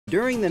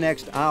During the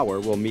next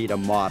hour, we'll meet a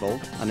model,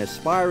 an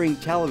aspiring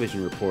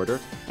television reporter,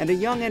 and a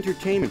young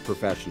entertainment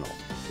professional.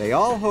 They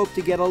all hope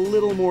to get a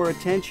little more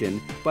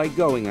attention by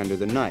going under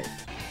the knife.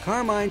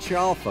 Carmine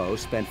Scialfo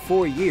spent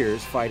 4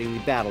 years fighting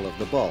the Battle of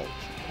the Bulge.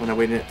 When I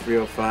weighed in at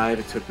 305,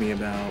 it took me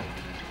about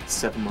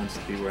 7 months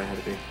to be where I had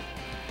to be.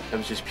 That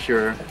was just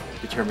pure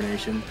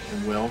determination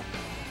and will.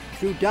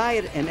 Through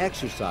diet and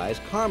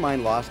exercise,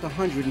 Carmine lost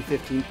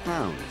 115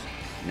 pounds.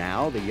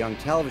 Now, the young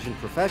television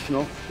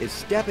professional is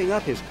stepping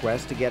up his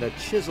quest to get a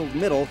chiseled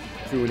middle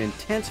through an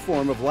intense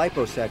form of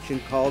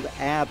liposuction called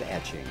ab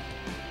etching.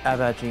 Ab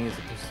etching is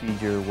a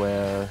procedure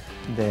where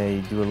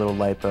they do a little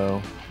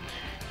lipo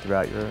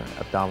throughout your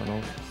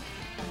abdominals,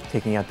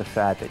 taking out the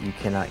fat that you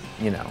cannot,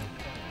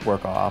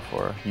 work off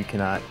or you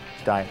cannot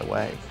diet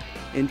away.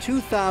 In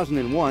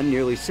 2001,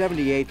 nearly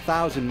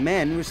 78,000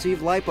 men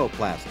received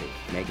lipoplasty,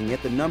 making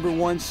it the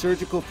 #1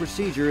 surgical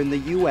procedure in the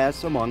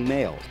U.S. among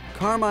males.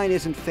 Carmine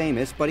isn't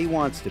famous, but he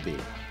wants to be.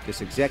 This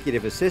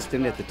executive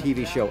assistant at the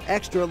TV show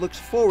Extra looks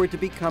forward to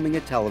becoming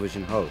a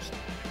television host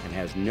and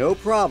has no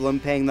problem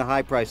paying the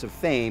high price of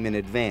fame in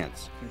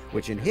advance,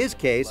 which in his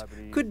case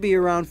could be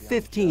around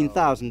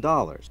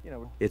 $15,000.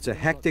 It's a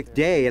hectic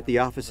day at the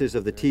offices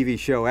of the TV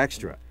show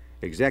Extra.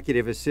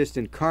 Executive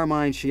Assistant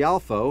Carmine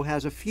Scialfo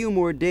has a few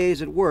more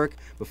days at work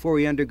before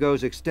he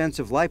undergoes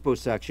extensive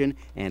liposuction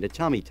and a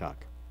tummy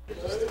tuck.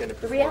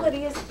 The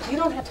reality is, you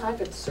don't have time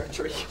for the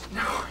surgery.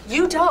 No,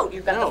 you don't.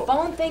 You've got the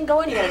phone thing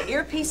going, you got an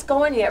earpiece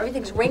going,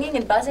 everything's ringing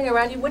and buzzing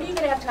around you. When are you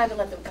going to have time to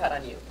let them cut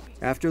on you?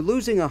 After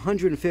losing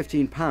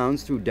 115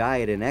 pounds through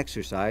diet and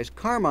exercise,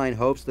 Carmine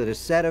hopes that a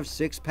set of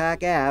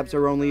six-pack abs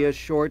are only a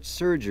short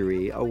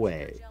surgery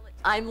away.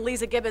 I'm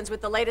Lisa Gibbons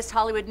with the latest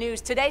Hollywood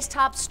news. Today's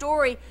top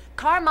story,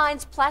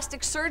 Carmine's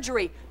plastic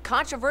surgery,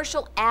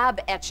 controversial ab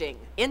etching.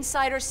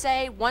 Insiders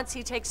say once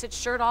he takes his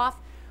shirt off,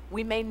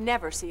 we may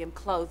never see him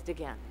clothed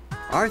again.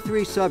 Our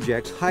 3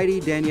 subjects, Heidi,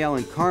 Danielle,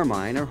 and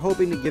Carmine, are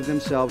hoping to give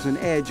themselves an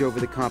edge over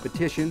the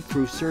competition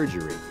through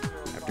surgery.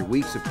 After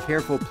weeks of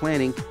careful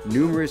planning,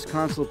 numerous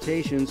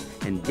consultations,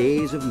 and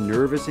days of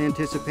nervous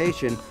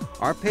anticipation,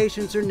 our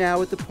patients are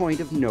now at the point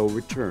of no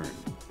return.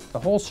 The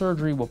whole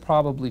surgery will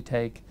probably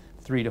take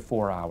 3 to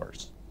 4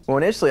 hours. Well,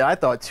 initially I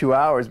thought 2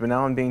 hours, but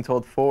now I'm being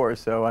told 4,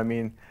 so I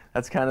mean,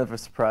 that's kind of a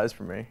surprise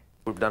for me.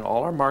 We've done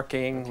all our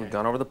marking, we've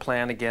gone over the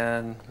plan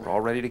again, we're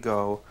all ready to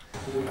go.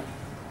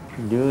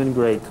 You're doing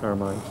great,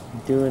 Carmine.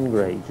 Doing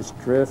great. Just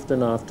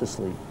drifting off to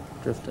sleep.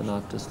 Drifting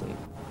off to sleep.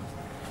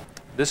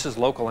 This is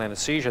local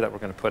anesthesia that we're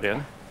going to put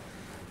in.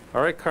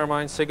 All right,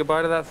 Carmine, say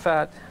goodbye to that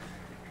fat.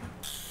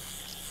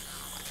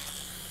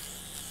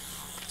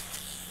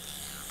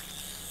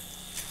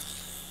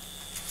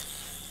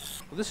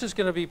 Well, this is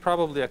going to be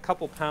probably a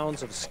couple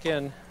pounds of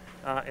skin,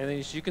 and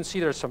as you can see,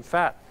 there's some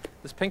fat.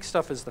 This pink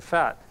stuff is the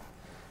fat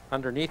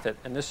underneath it,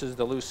 and this is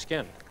the loose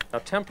skin. Now,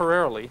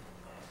 temporarily,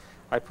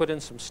 I put in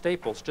some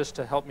staples just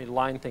to help me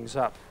line things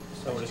up.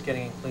 So we're just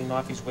getting him cleaned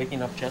off. He's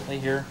waking up gently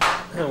here.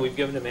 We've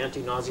given him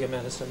anti-nausea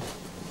medicine.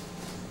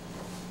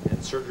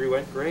 And surgery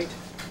went great.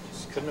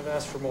 Just couldn't have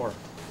asked for more.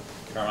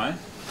 Carmine,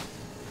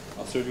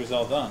 all surgery's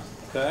all done,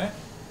 okay?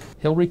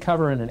 He'll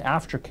recover in an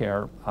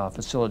aftercare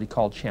facility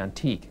called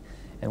Chantique.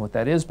 And what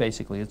that is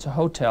basically, it's a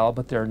hotel,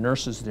 but there are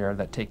nurses there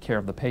that take care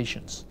of the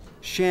patients.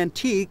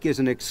 Chantique is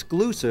an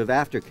exclusive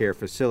aftercare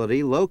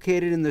facility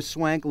located in the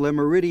swank Le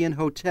Méridien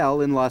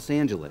Hotel in Los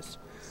Angeles.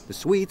 The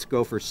suites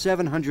go for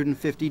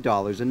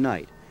 $750 a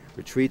night.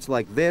 Retreats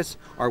like this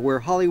are where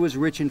Hollywood's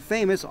rich and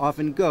famous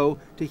often go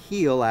to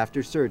heal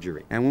after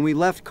surgery. And when we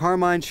left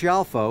Carmine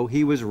Scialfo,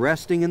 he was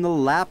resting in the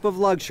lap of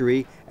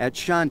luxury at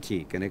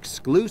Chantique, an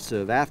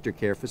exclusive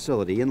aftercare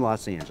facility in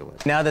Los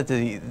Angeles. Now that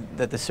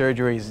the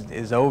surgery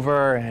is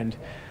over and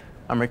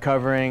I'm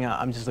recovering,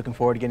 I'm just looking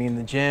forward to getting in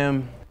the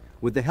gym.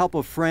 With the help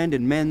of friend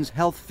and men's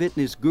health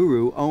fitness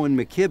guru Owen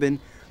McKibben,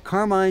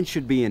 Carmine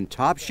should be in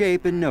top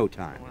shape in no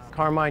time.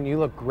 Carmine, you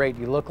look great.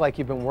 You look like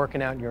you've been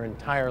working out your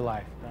entire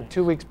life. In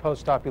 2 weeks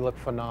post-op, you look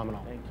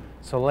phenomenal. Thank you.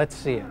 So let's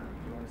see it.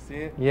 You want to see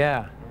it?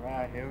 Yeah. All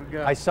right, here we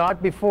go. I saw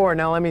it before,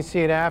 now let me see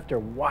it after.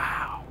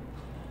 Wow.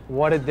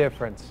 What a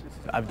difference.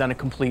 I've done a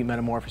complete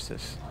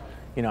metamorphosis.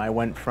 You know, I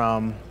went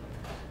from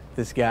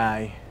this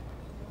guy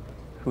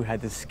who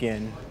had this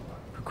skin,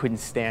 who couldn't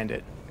stand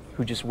it,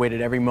 who just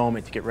waited every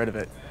moment to get rid of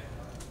it.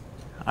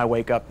 I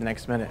wake up the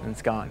next minute and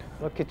it's gone.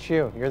 Look at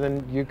you.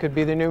 You could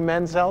be the new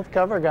Men's Health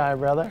cover guy,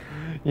 brother.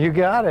 You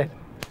got it.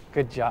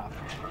 Good job.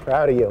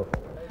 Proud of you.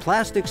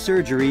 Plastic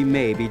surgery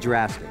may be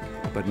drastic,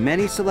 but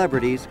many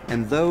celebrities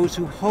and those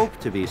who hope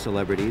to be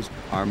celebrities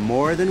are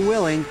more than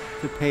willing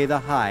to pay the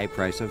high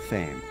price of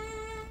fame.